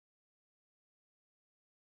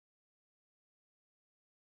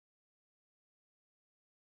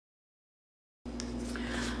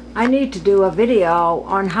I need to do a video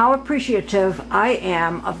on how appreciative I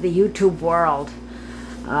am of the YouTube world.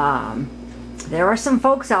 There are some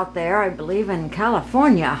folks out there, I believe in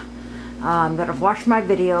California, that have watched my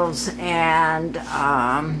videos, and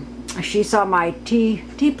she saw my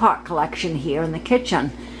teapot collection here in the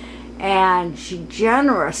kitchen, and she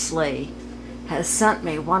generously has sent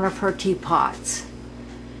me one of her teapots.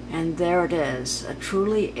 And there it is, a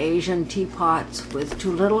truly Asian teapot with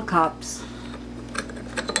 2 little cups.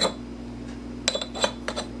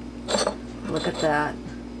 Look at that.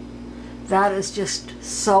 That is just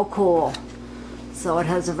so cool. So it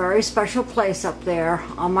has a very special place up there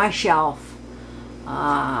on my shelf,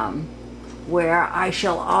 where I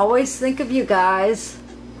shall always think of you guys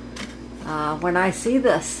when I see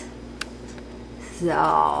this.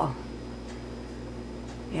 So,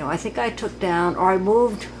 you know, I think I took down, or I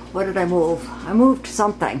moved, what did I move? I moved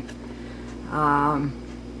something.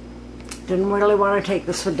 Didn't really want to take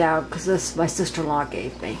this one down because this my sister-in-law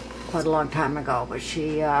gave me quite a long time ago, but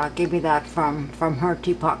she gave me that from her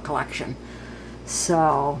teapot collection.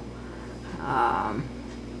 So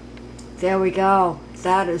there we go.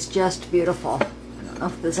 That is just beautiful. I don't know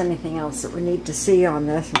if there's anything else that we need to see on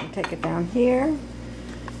this. Let me take it down here,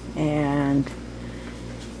 and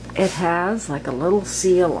it has like a little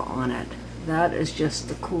seal on it. That is just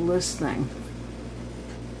the coolest thing.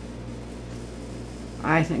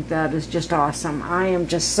 I think that is just awesome. I am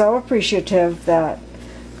just so appreciative that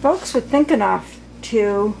folks would think enough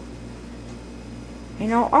to, you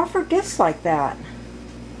know, offer gifts like that.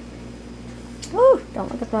 Ooh,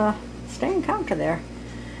 don't look at the stained counter there.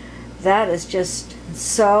 That is just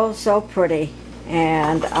so pretty,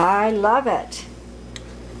 and I love it.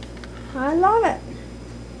 I love it.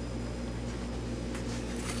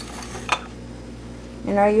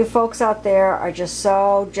 You know, you folks out there are just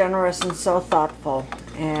so generous and so thoughtful,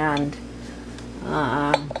 and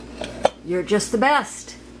you're just the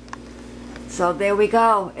best. So there we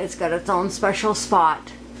go. It's got its own special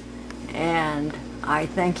spot, and I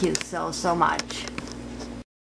thank you so much.